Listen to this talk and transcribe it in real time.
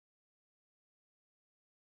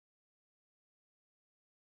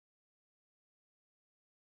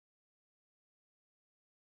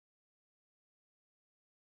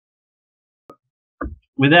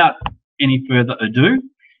without any further ado,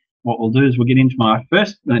 what we'll do is we'll get into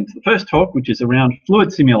the first talk, which is around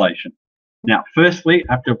fluid simulation. Now, firstly,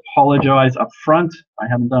 I have to apologize up front. I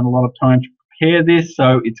haven't done a lot of time to prepare this,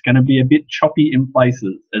 so it's going to be a bit choppy in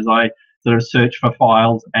places as I sort of search for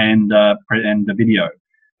files and the video.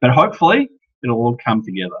 But hopefully, it'll all come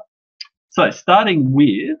together. So, starting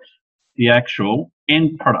with the actual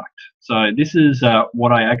end product. So, this is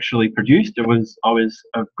what I actually produced. I was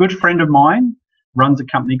a good friend of mine runs a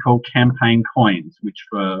company called Campaign Coins, which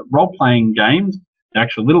for role-playing games, they're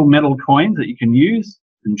actually little metal coins that you can use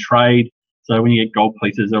and trade. So when you get gold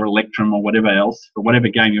pieces or Electrum or whatever else, for whatever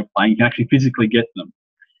game you're playing, you can actually physically get them.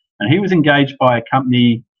 And he was engaged by a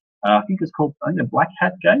company, I think it's called, the Black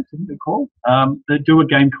Hat Games, I think they're called, that do a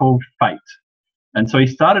game called Fate. And so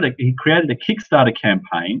he created a Kickstarter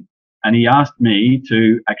campaign, and he asked me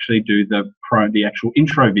to actually do the actual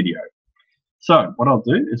intro video. So what I'll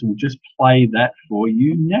do is we'll just play that for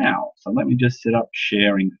you now. So let me just set up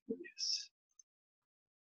sharing for this.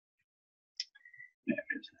 There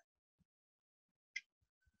it is.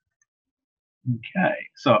 Okay,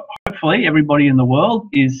 so hopefully everybody in the world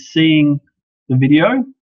is seeing the video.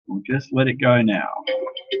 We'll just let it go now.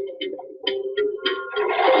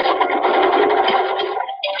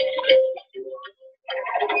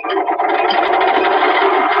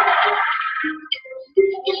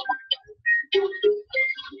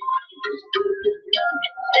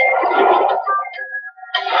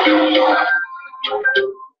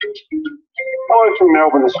 Hello from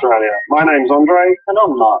Melbourne, Australia. My name's Andre and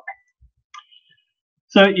I'm Mark.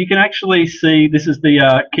 So you can actually see this is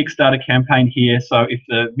the Kickstarter campaign here. So if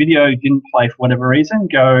the video didn't play for whatever reason,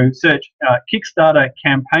 go search Kickstarter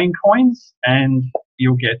campaign coins and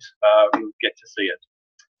you'll get to see it.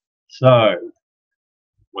 So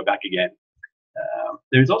we're back again.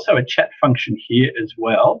 There's also a chat function here as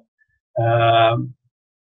well,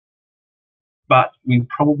 but we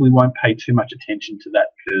probably won't pay too much attention to that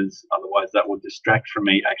because otherwise that will distract from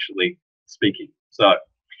me actually speaking. So,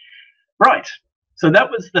 right. So that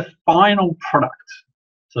was the final product.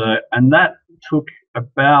 And that took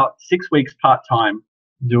about 6 weeks part-time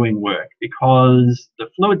doing work because the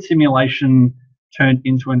fluid simulation turned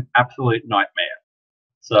into an absolute nightmare.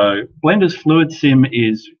 So Blender's Fluid Sim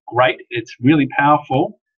is great. It's really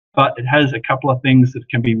powerful, but it has a couple of things that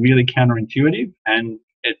can be really counterintuitive, and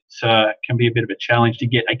it can be a bit of a challenge to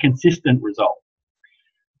get a consistent result.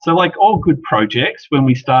 So like all good projects, when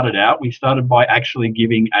we started out, we started by actually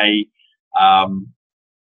giving an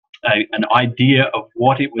idea of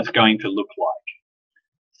what it was going to look like.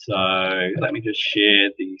 So let me just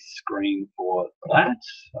share the screen for that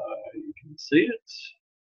so you can see it.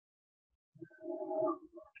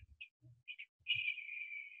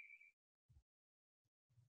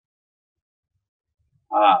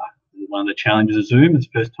 One of the challenges of Zoom is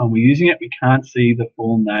the first time we're using it, we can't see the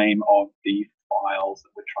full name of the files that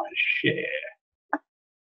we're trying to share.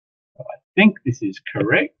 So I think this is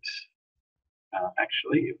correct.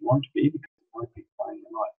 Actually, it won't be because it won't be playing the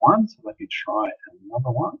right one. So let me try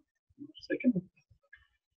another one. In a second.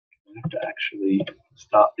 I have to actually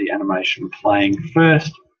start the animation playing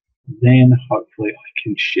first. Then hopefully I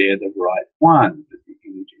can share the right one. But the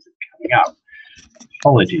images are coming up.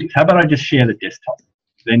 Apologies. How about I just share the desktop?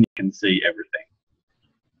 Then you can see everything.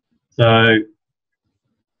 So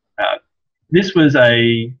this was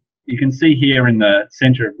you can see here in the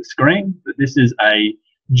center of the screen that this is a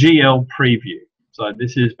GL preview. So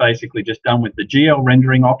this is basically just done with the GL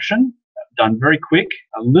rendering option, done very quick,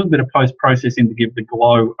 a little bit of post-processing to give the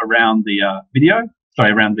glow around the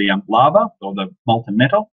around the lava or the molten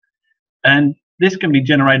metal. And this can be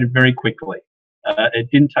generated very quickly.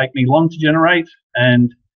 It didn't take me long to generate,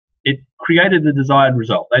 and it created the desired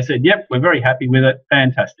result. They said, yep, we're very happy with it,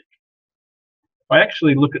 fantastic. If I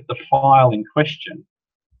actually look at the file in question,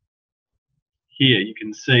 here you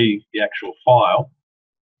can see the actual file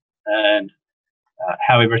and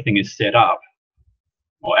how everything is set up.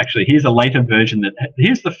 Well, actually, here's a later version.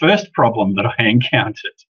 Here's the first problem that I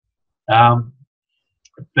encountered.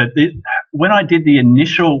 When I did the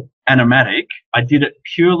initial animatic, I did it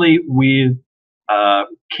purely with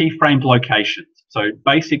keyframed locations, so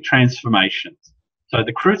basic transformations. So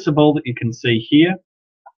the crucible that you can see here,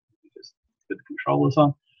 just put the controllers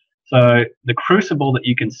on. So the crucible that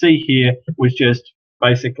you can see here was just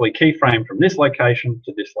basically keyframe from this location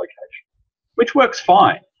to this location, which works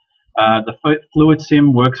fine. The fluid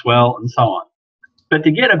sim works well and so on. But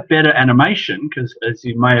to get a better animation, because as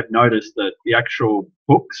you may have noticed that the actual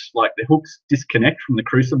hooks, like the hooks disconnect from the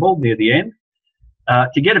crucible near the end,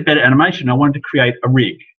 to get a better animation, I wanted to create a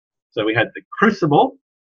rig. So we had the crucible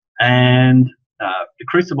and the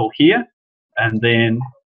crucible here, and then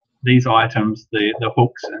these items, the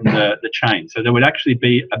hooks and the chain. So there would actually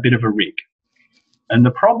be a bit of a rig. And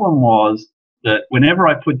the problem was that whenever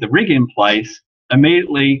I put the rig in place,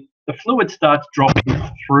 immediately the fluid starts dropping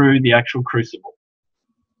through the actual crucible.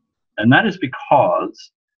 And that is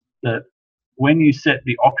because that when you set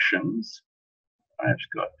the options, I've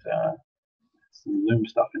got some Zoom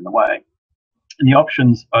stuff in the way, and the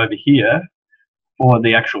options over here for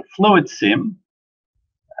the actual fluid sim,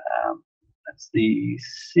 that's the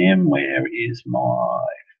sim, where is my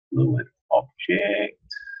fluid object?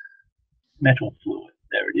 Metal fluid,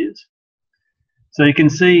 there it is. So you can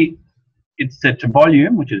see it's set to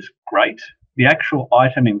volume, which is great. The actual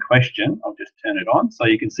item in question, I'll just turn it on, so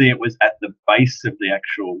you can see it was at the base of the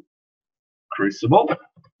actual crucible.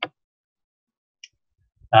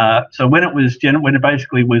 So when it was when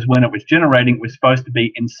it was generating, it was supposed to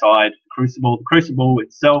be inside the crucible. The crucible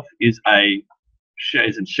itself is a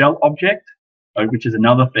shell object, which is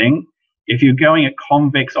another thing. If you're going a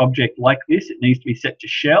convex object like this, it needs to be set to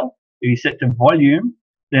shell. If you set to volume,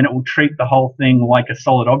 then it will treat the whole thing like a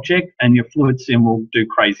solid object, and your fluid sim will do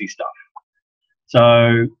crazy stuff.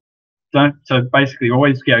 So basically,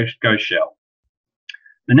 always go shell.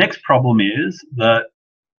 The next problem is that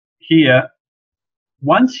here,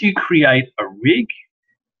 once you create a rig,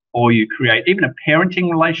 or you create even a parenting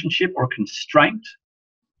relationship or a constraint,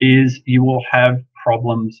 is you will have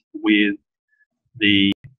problems with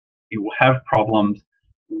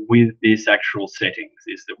this actual settings.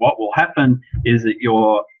 Is that what will happen is that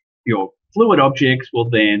your fluid objects will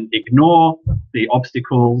then ignore the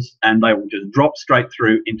obstacles and they will just drop straight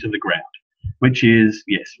through into the ground, which is,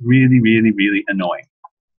 yes, really, really, really annoying.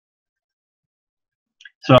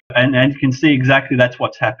 So, and you can see exactly that's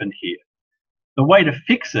what's happened here. The way to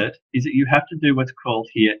fix it is that you have to do what's called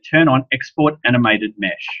here, turn on export animated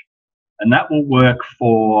mesh. And that will work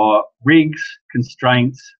for rigs,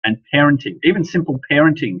 constraints, and parenting. Even simple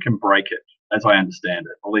parenting can break it, as I understand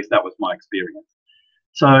it. Or at least that was my experience.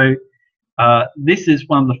 So this is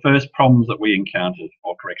one of the first problems that we encountered,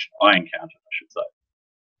 or correction, I encountered, I should say.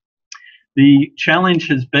 The challenge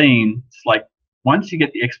has been, it's like once you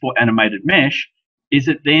get the export animated mesh, is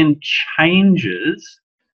it then changes,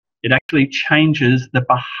 it actually changes the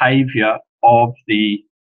behavior of the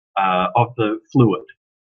fluid.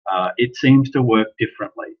 It seems to work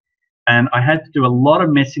differently. And I had to do a lot of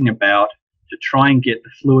messing about to try and get the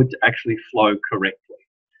fluid to actually flow correctly.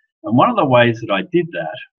 And one of the ways that I did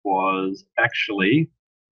that was actually,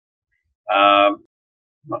 I'm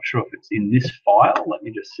not sure if it's in this file. Let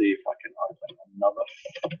me just see if I can open another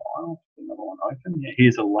file. Another one open. Yeah,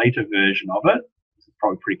 here's a later version of it. This is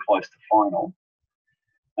probably pretty close to final.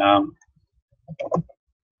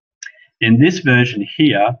 In this version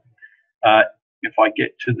here, if I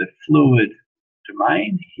get to the fluid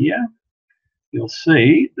domain here, you'll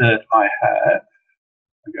see that I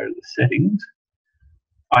go to the settings,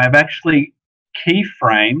 I have actually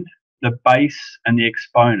keyframed the base and the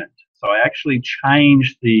exponent. So I actually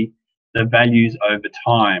changed the values over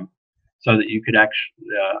time so that you could actually,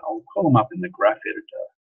 I'll call them up in the graph editor.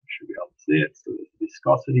 You should be able to see it. So the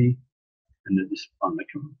viscosity and the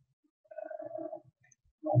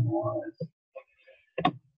normalize.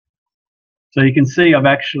 So you can see I've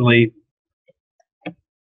actually,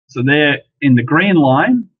 so there in the green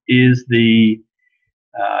line is the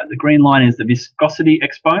viscosity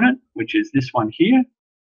exponent, which is this one here,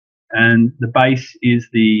 and the base is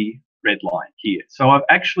the red line here. So I've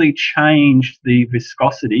actually changed the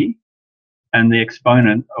viscosity and the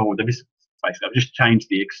exponent, or basically I've just changed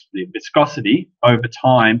the viscosity over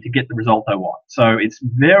time to get the result I want. So it's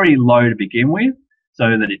very low to begin with,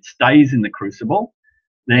 so that it stays in the crucible.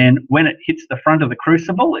 Then when it hits the front of the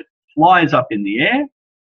crucible, it flies up in the air.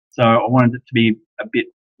 So I wanted it to be a bit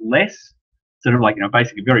less, sort of like,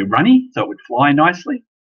 basically very runny, so it would fly nicely.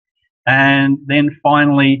 And then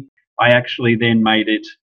finally, I actually then made it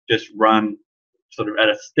just run sort of at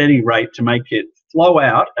a steady rate to make it flow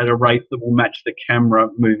out at a rate that will match the camera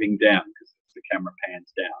moving down, because the camera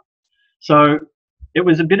pans down. So it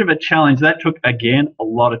was a bit of a challenge. That took, again, a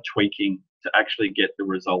lot of tweaking to actually get the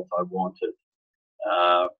result I wanted.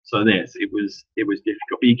 So yes, it was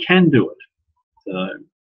difficult, but you can do it. So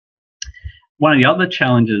one of the other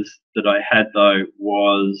challenges that I had though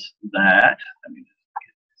was that, let me just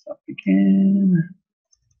get this up again.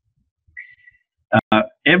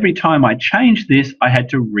 Every time I changed this, I had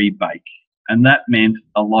to rebake, and that meant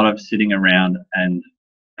a lot of sitting around and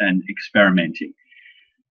experimenting.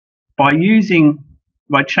 By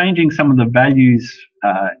changing some of the values,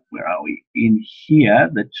 where are we? In here,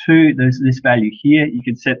 there's this value here. You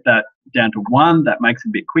can set that down to 1. That makes it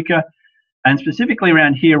a bit quicker. And specifically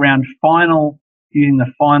around here, around final, using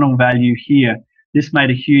the final value here, this made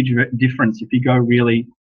a huge difference. If you go really,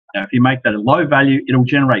 if you make that a low value, it'll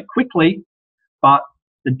generate quickly. But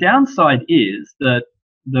the downside is that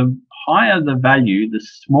the higher the value, the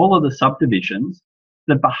smaller the subdivisions,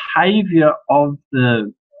 the behavior of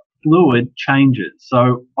the fluid changes.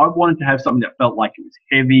 So I wanted to have something that felt like it was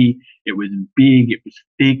heavy, it was big, it was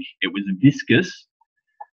thick, it was viscous.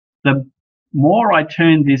 The more I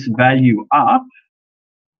turned this value up,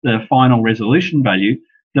 the final resolution value,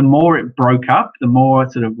 the more it broke up, the more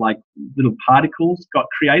sort of like little particles got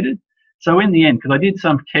created. So in the end, because I did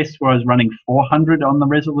some tests where I was running 400 on the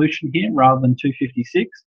resolution here rather than 256,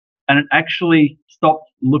 and it actually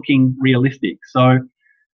stopped looking realistic. So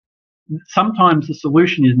sometimes the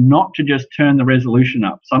solution is not to just turn the resolution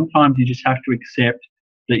up. Sometimes you just have to accept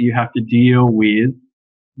that you have to deal with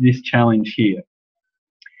this challenge here.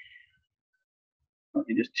 Let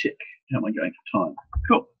me just check. How am I going for time?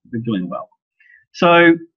 Cool, we're doing well.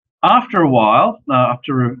 So after a while,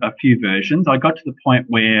 after a few versions, I got to the point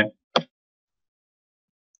where,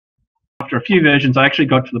 after a few versions, I actually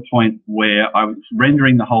got to the point where I was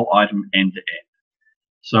rendering the whole item end to end.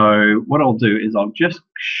 So what I'll do is I'll just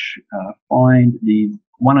find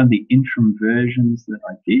one of the interim versions that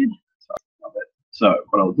I did. So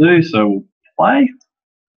what I'll do, so we'll play.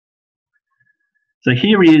 So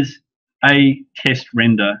here is a test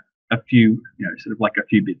render, a few, sort of like a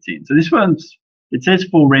few bits in. So this one's, it says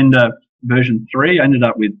full render version 3. I ended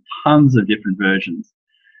up with tons of different versions.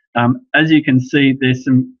 As you can see,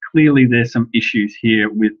 clearly there's some issues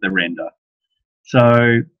here with the render.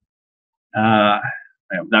 So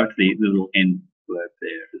that's the little end blurb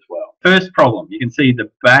there as well. First problem, you can see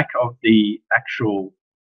the back of the actual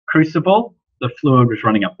crucible, the fluid was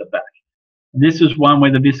running up the back. This is one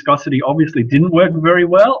where the viscosity obviously didn't work very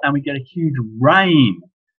well, and we get a huge rain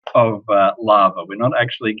of lava. We're not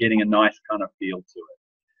actually getting a nice kind of feel to it.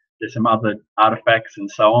 There's some other artifacts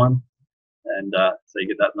and so on, and so you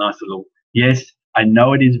get that nice little, yes, I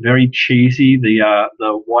know it is very cheesy,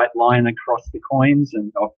 the white line across the coins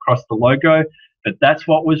and across the logo, but that's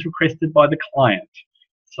what was requested by the client.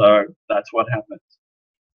 So that's what happens.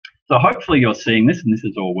 So hopefully you're seeing this, and this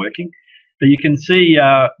is all working. But you can see there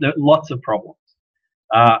are lots of problems.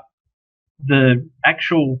 The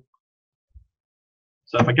actual,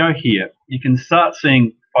 so if I go here, you can start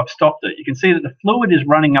seeing, I've stopped it. You can see that the fluid is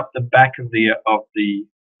running up the back of the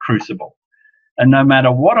crucible. And no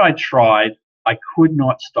matter what I tried, I could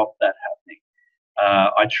not stop that happening.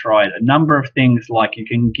 I tried a number of things, like you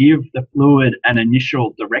can give the fluid an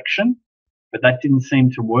initial direction, but that didn't seem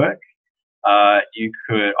to work. I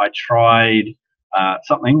tried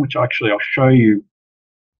something which actually I'll show you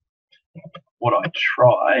what I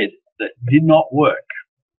tried that did not work.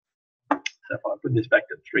 So if I put this back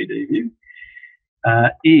to 3D view,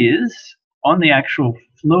 is on the actual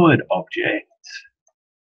fluid object.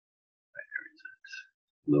 Where is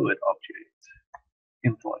it? Fluid object,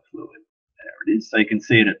 inflow fluid. There it is. So you can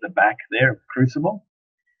see it at the back there of the crucible.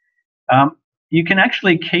 You can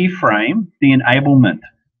actually keyframe the enablement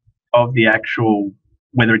of the actual,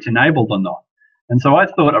 whether it's enabled or not. And so I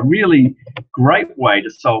thought a really great way to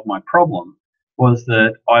solve my problem was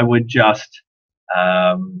that I would just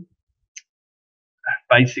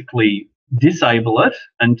basically disable it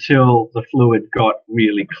until the fluid got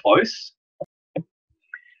really close.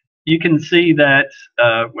 You can see that,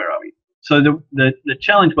 where are we? So the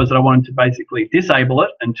challenge was that I wanted to basically disable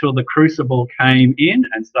it until the crucible came in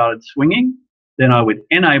and started swinging. Then I would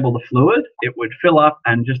enable the fluid, it would fill up,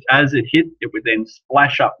 and just as it hit, it would then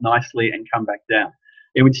splash up nicely and come back down.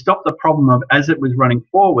 It would stop the problem of, as it was running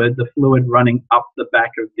forward, the fluid running up the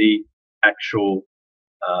back of the actual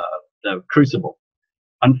the crucible.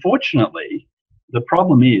 Unfortunately, the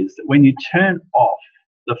problem is that when you turn off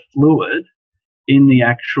the fluid in the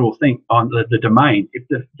actual thing, on the domain, if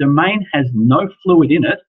the domain has no fluid in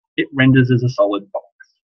it, it renders as a solid box.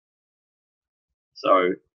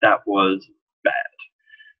 So that was bad.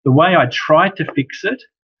 The way I tried to fix it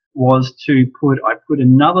was to I put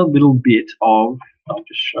another little bit of, I'll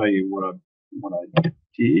just show you what I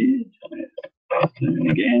did. Zoom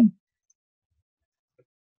again.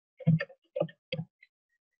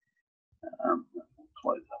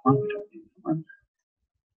 Close that one. We don't need that one.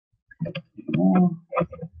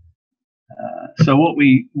 So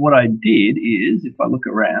what I did is, if I look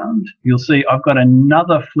around, you'll see I've got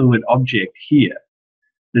another fluid object here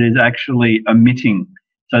that is actually emitting.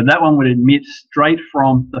 So that one would emit straight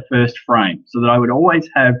from the first frame, so that I would always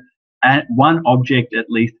have one object at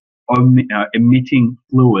least emitting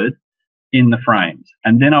fluid in the frames.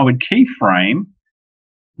 And then I would keyframe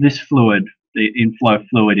this fluid, the inflow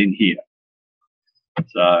fluid in here.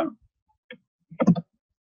 So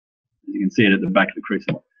you can see it at the back of the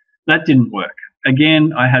crucible. That didn't work.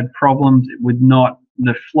 Again, I had problems. It would not,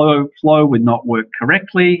 the flow would not work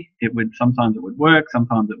correctly. It would, sometimes it would work,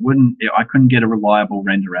 sometimes it wouldn't. I couldn't get a reliable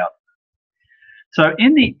render out. So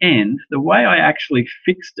in the end, the way I actually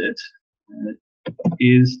fixed it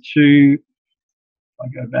is to, if I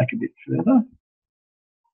go back a bit further,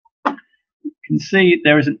 you can see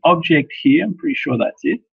there is an object here. I'm pretty sure that's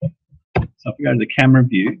it. So if we go to the camera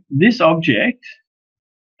view, this object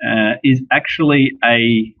is actually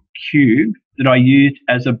a cube that I used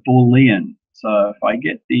as a Boolean. So if I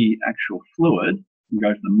get the actual fluid and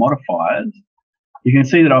go to the modifiers, you can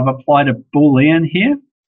see that I've applied a Boolean here.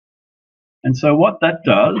 And so what that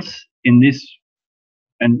does in this,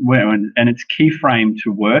 and it's keyframe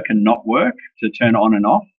to work and not work, to turn on and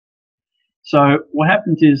off. So what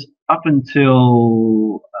happens is up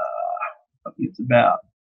until, I think it's about,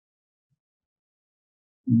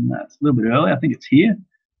 that's a little bit early, I think it's here.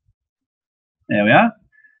 There we are.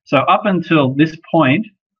 So up until this point,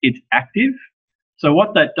 it's active. So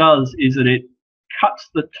what that does is that it cuts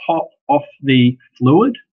the top off the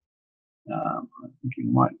fluid. I think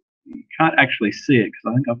you can't actually see it because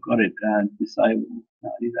I think I've got it disabled.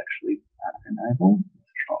 No, it is actually enabled.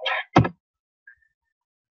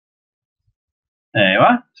 There you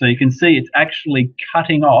are. So you can see it's actually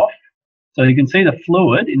cutting off. So you can see the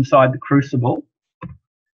fluid inside the crucible.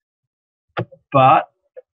 But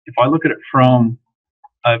if I look at it from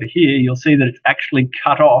over here, you'll see that it's actually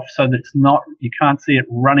cut off so that it's not, you can't see it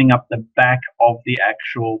running up the back of the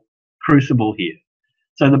actual crucible here.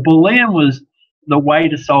 So the Boolean was the way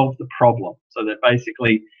to solve the problem. So that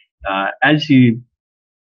basically, as the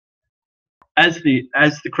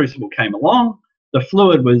crucible came along, the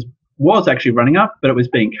fluid was actually running up, but it was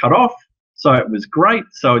being cut off. So it was great.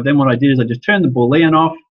 So then what I did is I just turned the Boolean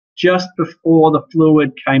off just before the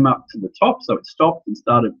fluid came up to the top. So it stopped and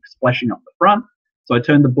started splashing up the front. So I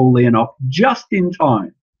turned the Boolean off just in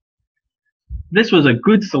time. This was a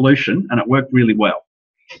good solution and it worked really well.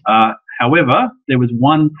 However, there was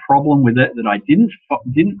one problem with it that I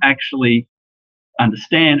didn't actually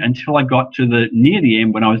understand until I got to near the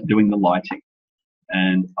end when I was doing the lighting.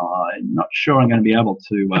 And I'm not sure I'm going to be able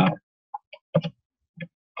to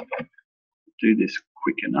do this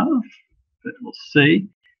quick enough, but we'll see.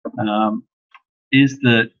 Is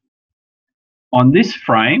that on this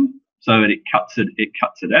frame, so it cuts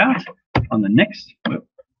it out. On the next,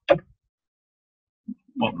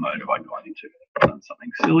 what mode have I gone into? I've done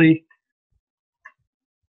something silly.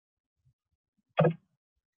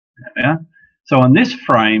 There we are. So on this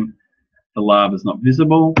frame, the lava is not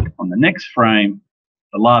visible. On the next frame,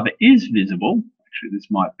 the lava is visible. Actually, this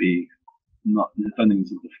might be not, I don't think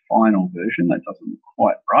this is the final version. That doesn't look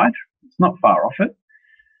quite right. It's not far off it.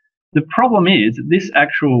 The problem is that this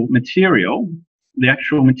actual material, the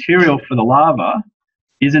actual material for the lava,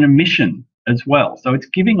 is an emission as well. So it's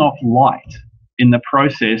giving off light in the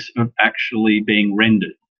process of actually being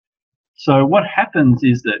rendered. So what happens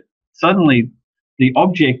is that suddenly the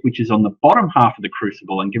object which is on the bottom half of the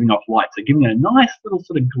crucible and giving off light, so giving it a nice little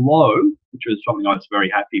sort of glow, which was something I was very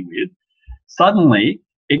happy with, suddenly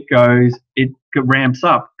it ramps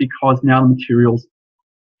up because now the materials,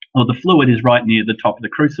 or the fluid is right near the top of the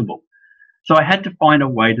crucible. So I had to find a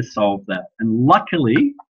way to solve that. And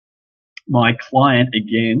luckily, my client,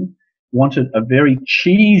 again, wanted a very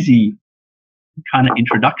cheesy kind of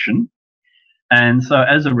introduction. And so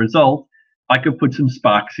as a result, I could put some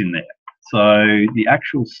sparks in there. So the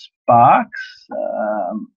actual sparks,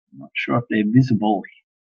 I'm not sure if they're visible.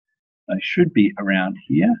 They should be around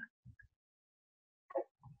here.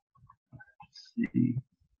 Let's see.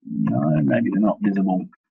 No, maybe they're not visible.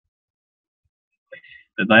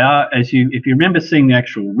 But they are, if you remember seeing the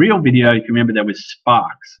actual real video, you can remember there was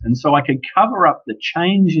sparks. And so I could cover up the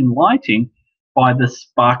change in lighting by the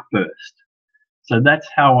spark burst. So that's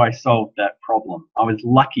how I solved that problem. I was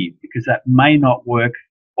lucky because that may not work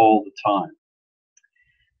all the time.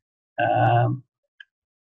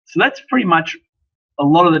 So that's pretty much a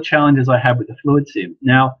lot of the challenges I have with the fluid sim.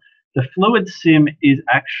 Now, the fluid sim is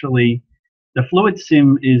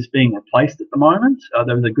being replaced at the moment.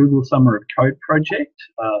 There was a Google Summer of Code project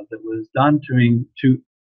that was done to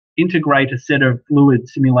integrate a set of fluid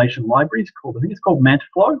simulation libraries called, I think it's called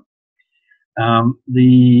Mantaflow. I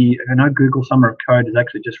know Google Summer of Code is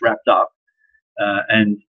actually just wrapped up,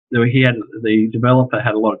 and the developer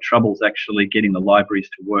had a lot of troubles actually getting the libraries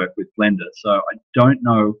to work with Blender. So I don't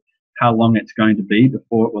know how long it's going to be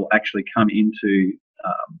before it will actually come into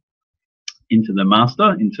the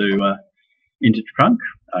master, into Trunk.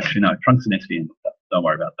 Actually, no, Trunk's an SVN. Don't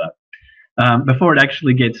worry about that. Before it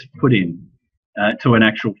actually gets put in. to an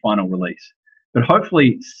actual final release. But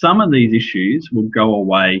hopefully some of these issues will go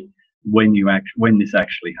away when this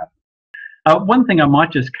actually happens. One thing I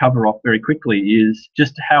might just cover off very quickly is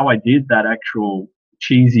just how I did that actual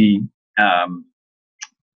cheesy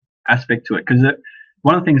aspect to it, because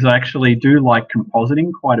one of the things I actually do like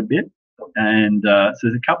compositing quite a bit, and so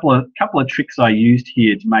there's a couple of tricks I used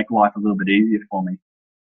here to make life a little bit easier for me.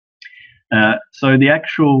 So the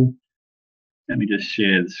actual, let me just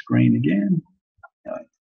share the screen again.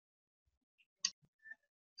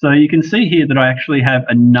 So you can see here that I actually have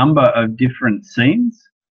a number of different scenes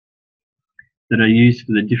that are used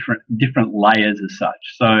for the different layers as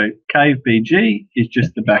such. So Cave BG is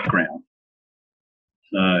just the background.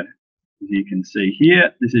 So as you can see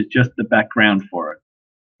here, this is just the background for it.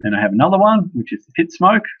 Then I have another one, which is the pit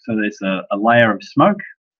smoke. So there's a layer of smoke.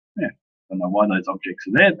 Yeah, I don't know why those objects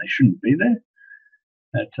are there. They shouldn't be there.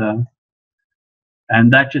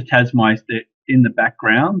 And that just has in the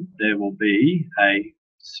background, there will be a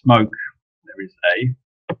smoke. There is a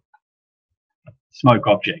smoke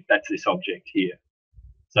object. That's this object here.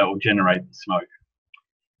 So it will generate the smoke.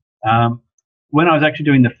 When I was actually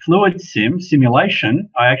doing the fluid simulation,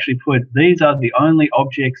 I actually put these are the only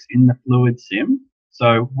objects in the fluid sim.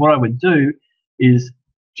 So what I would do is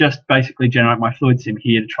just basically generate my fluid sim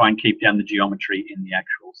here to try and keep down the geometry in the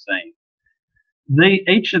actual scene.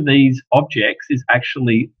 Each of these objects is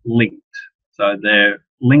actually linked. So they're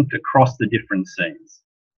linked across the different scenes.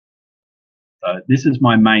 So this is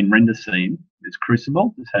my main render scene. It's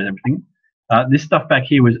Crucible. This has everything. This stuff back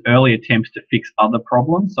here was early attempts to fix other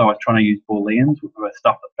problems. So I was trying to use Booleans with the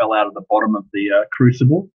stuff that fell out of the bottom of the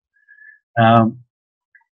Crucible.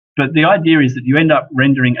 But the idea is that you end up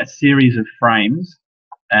rendering a series of frames,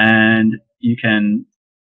 and you can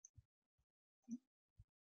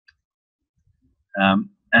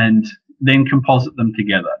and then composite them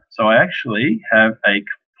together. So I actually have a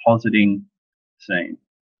compositing scene.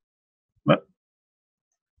 But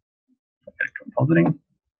compositing,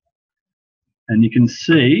 and you can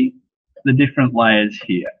see the different layers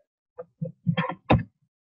here.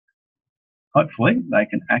 Hopefully they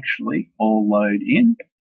can actually all load in.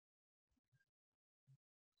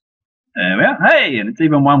 There we are. Hey, and it's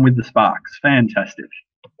even one with the sparks. Fantastic.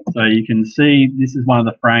 So you can see this is one of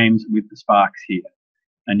the frames with the sparks here.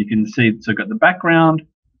 And you can see, so we've got the background,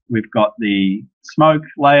 we've got the smoke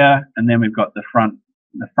layer, and then we've got the front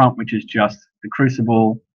which is just the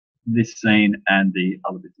Crucible, this scene, and the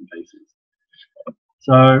other bits and pieces.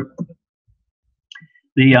 So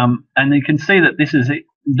and you can see that this is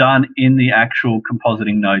done in the actual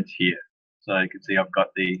compositing nodes here. So you can see I've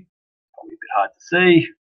got probably a bit hard to see.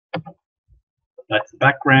 That's the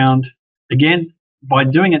background. Again, by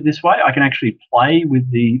doing it this way, I can actually play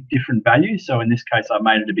with the different values. So in this case, I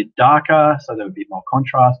made it a bit darker, so there would be more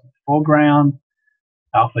contrast with the foreground.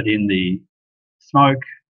 Alpha in the smoke.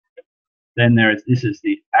 Then this is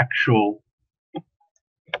the actual.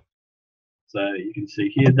 So you can see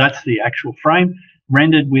here, that's the actual frame,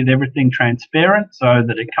 rendered with everything transparent so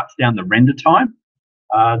that it cuts down the render time.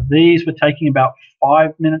 These were taking about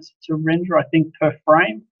 5 minutes to render, I think, per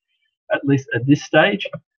frame, at least at this stage.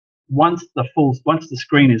 Once the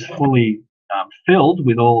screen is fully filled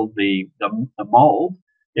with all of the mold,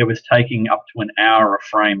 it was taking up to an hour a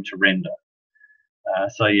frame to render.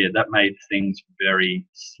 So yeah, that made things very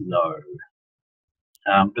slow.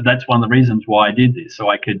 But that's one of the reasons why I did this. So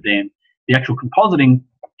I could then, the actual compositing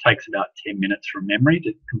takes about 10 minutes from memory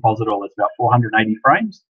to composite all. It's about 480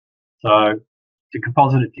 frames. So to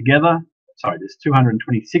composite it together, sorry, there's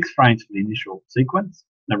 226 frames for the initial sequence.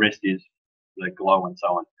 The rest is the glow and so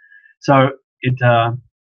on. So it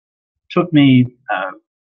took me a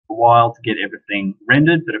while to get everything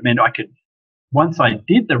rendered, but it meant I could, once I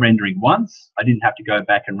did the rendering once, I didn't have to go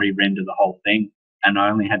back and re-render the whole thing, and I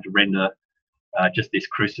only had to render just this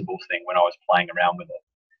Crucible thing when I was playing around with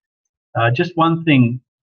it. Just one thing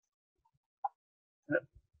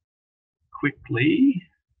quickly,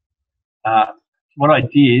 what I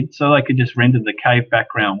did so I could just render the cave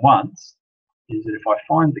background once is that if I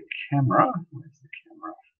find the camera, where's the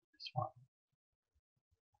camera? This one.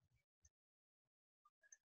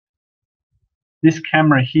 This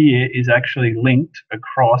camera here is actually linked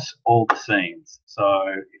across all the scenes. So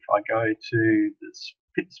if I go to this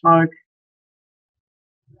pit smoke,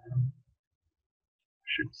 I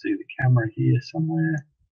should see the camera here somewhere.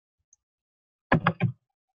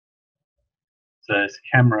 So there's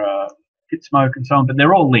camera, pit smoke, and so on, but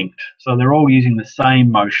they're all linked. So they're all using the same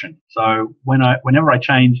motion. So whenever I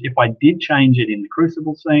change, if I did change it in the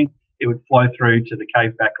Crucible scene, it would flow through to the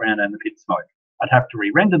cave background and the pit smoke. I'd have to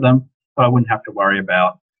re-render them, but I wouldn't have to worry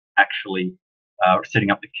about actually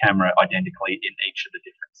setting up the camera identically in each of the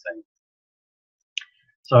different scenes.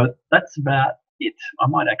 So that's about it. I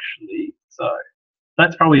might actually, so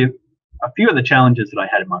that's probably a few of the challenges that I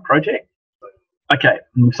had in my project. Okay,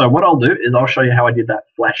 so what I'll do is I'll show you how I did that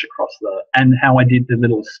flash across and how I did the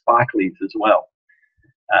little sparklies as well.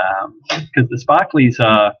 Because the sparklies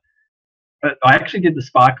are, I actually did the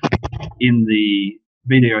sparklies in the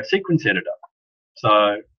video sequence editor.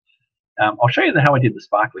 So I'll show you how I did the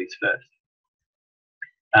sparklies first.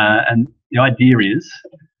 And the idea is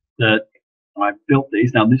that I built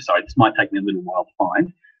these. Now, this might take me a little while to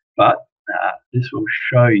find, but this will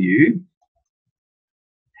show you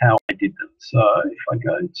how I did them. So if I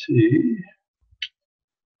go to,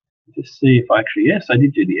 just see if I actually, yes, I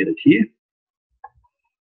did do the edit here.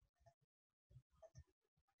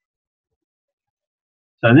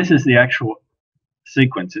 So this is the actual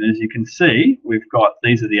sequence, and as you can see, we've got,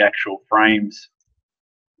 these are the actual frames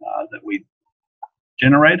that we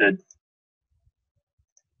generated.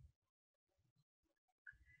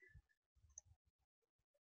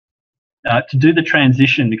 To do the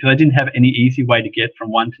transition, because I didn't have any easy way to get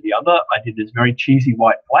from one to the other, I did this very cheesy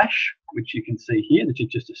white flash, which you can see here, which is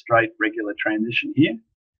just a straight regular transition here.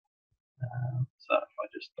 So if I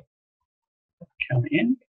just come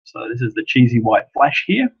in, so this is the cheesy white flash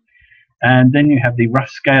here. And then you have the rough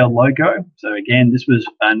scale logo. So again, this was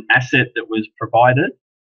an asset that was provided.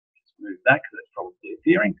 Let's move that because it's probably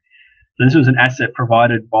appearing. So this was an asset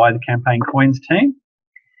provided by the Campaign Coins team.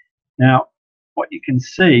 Now, what you can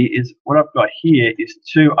see is what I've got here is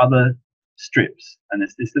two other strips, and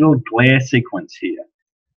there's this little glare sequence here.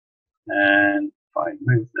 And if I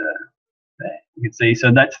move there, you can see, so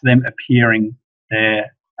that's them appearing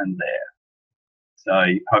there and there. So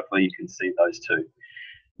hopefully you can see those two.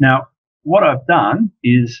 Now, what I've done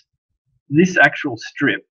is this actual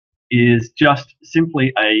strip is just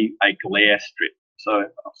simply a glare strip. So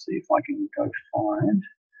I'll see if I can go find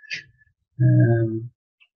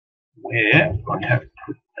where I have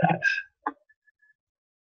put that.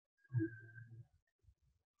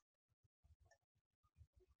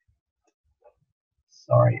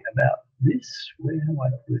 Sorry about this. Where have I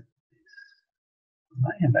put this? I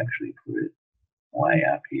may have actually put it way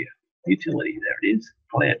up here. Utility, there it is.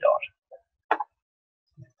 Glare dot.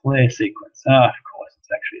 Glare sequence. Oh, of course, it's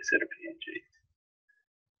actually a set of PNGs.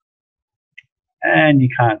 And you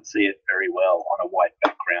can't see it very well on a white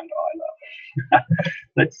background either.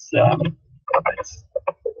 let's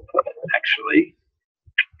actually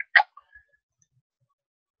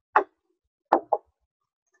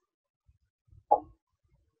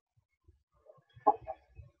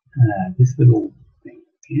this little thing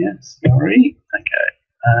here, sorry. Okay.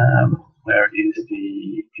 Where is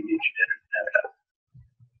the image editor?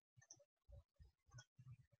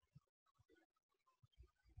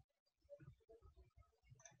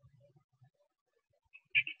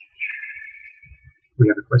 We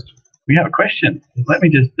have a question. We have a question. Let me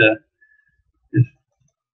just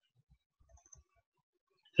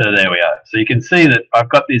so there we are. So you can see that I've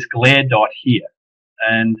got this glare dot here,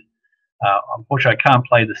 and unfortunately I can't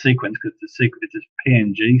play the sequence because it's a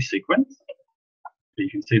PNG sequence. So you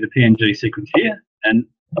can see the PNG sequence here, and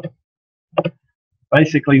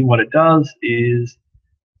basically what it does is,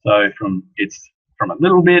 so it's from a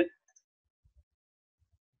little bit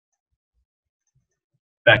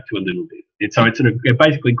back to a little bit. So it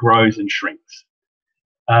basically grows and shrinks.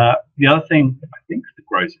 The other thing I think that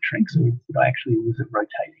grows and shrinks, or was it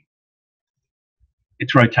rotating?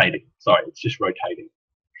 It's rotating. Sorry, it's just rotating.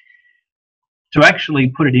 To actually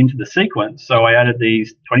put it into the sequence, so I added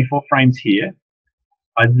these 24 frames here.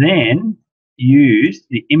 I then used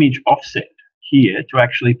the image offset here to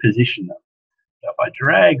actually position them. So if I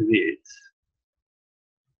drag this,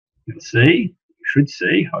 you should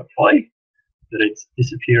see, hopefully, that it's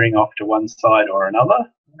disappearing off to one side or another.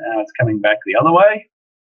 Now it's coming back the other way.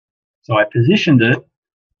 So I positioned it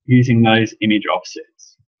using those image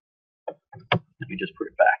offsets. Let me just put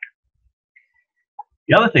it back.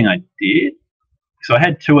 The other thing I did, so I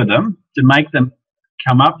had two of them. To make them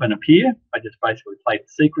come up and appear, I just basically played the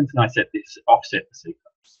sequence and I offset the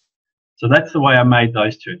sequence. So that's the way I made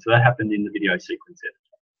those two. So that happened in the video sequence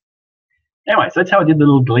editor. Anyway, so that's how I did the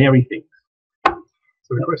little glary things.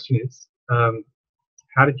 So the question is,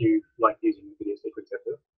 how did you like using the video sequence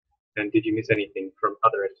editor? And did you miss anything from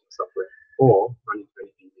other editing software or run into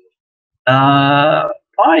anything new?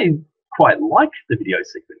 I quite like the video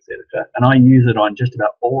sequence editor, and I use it on just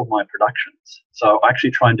about all of my productions. So I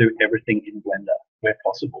actually try and do everything in Blender where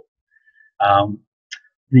possible.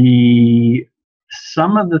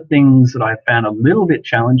 Some of the things that I found a little bit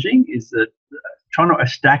challenging is that trying to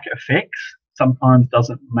stack effects sometimes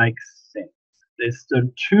doesn't make sense. there's sort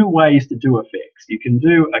of two ways to do effects. You can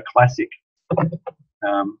do a classic.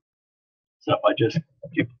 So if I just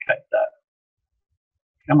duplicate that,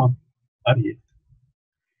 come on, over here.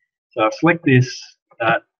 So I select this,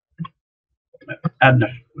 add an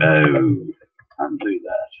undo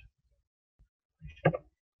that.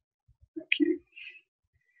 Thank you.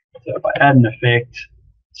 So if I add an effect,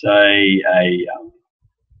 say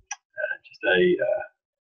just a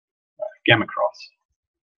gamma cross.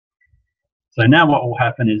 So now what will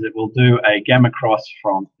happen is it will do a gamma cross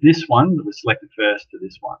from this one that was selected first to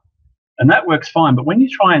this one. And that works fine, but when you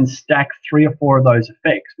try and stack 3 or 4 of those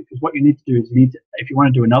effects, because what you need to do is if you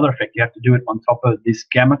want to do another effect, you have to do it on top of this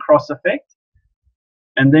gamma cross effect.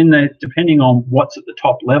 And then depending on what's at the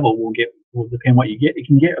top level will depend what you get. It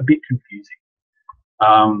can get a bit confusing.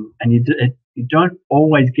 And you don't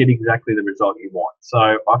always get exactly the result you want. So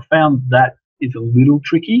I found that is a little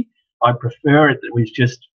tricky. I prefer it that was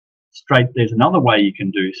just straight. There's another way you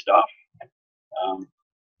can do stuff,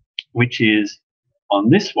 which is on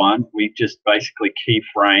this one, we just basically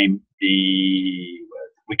keyframe the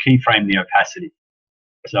opacity.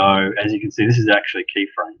 So as you can see, this is actually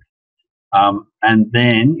keyframed. And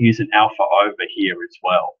then use an alpha over here as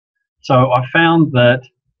well. So I found that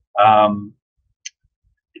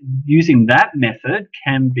using that method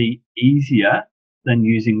can be easier than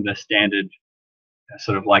using the standard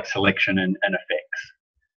sort of like selection and effects.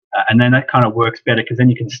 And then that kind of works better because then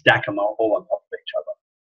you can stack them all on top of each other.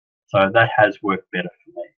 So that has worked better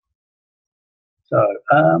for me. So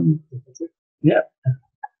yeah,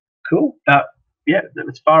 cool. Yeah,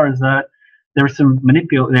 as far as that, there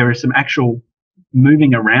are some actual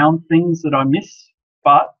moving around things that I miss,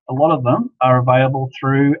 but a lot of them are available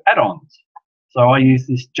through add-ons. So I use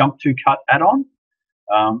this jump to cut add-on.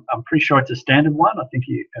 I'm pretty sure it's a standard one. I think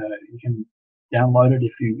you can download it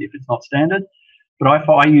if it's not standard. But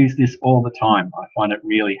I use this all the time. I find it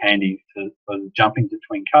really handy for jumping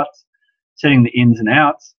between cuts, setting the ins and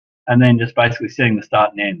outs, and then just basically setting the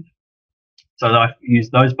start and end. So I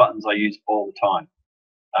use those buttons I use all the time,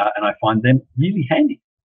 and I find them really handy.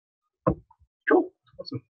 Cool,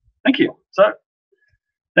 awesome. Thank you. So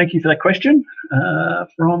thank you for that question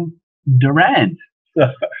from Durand.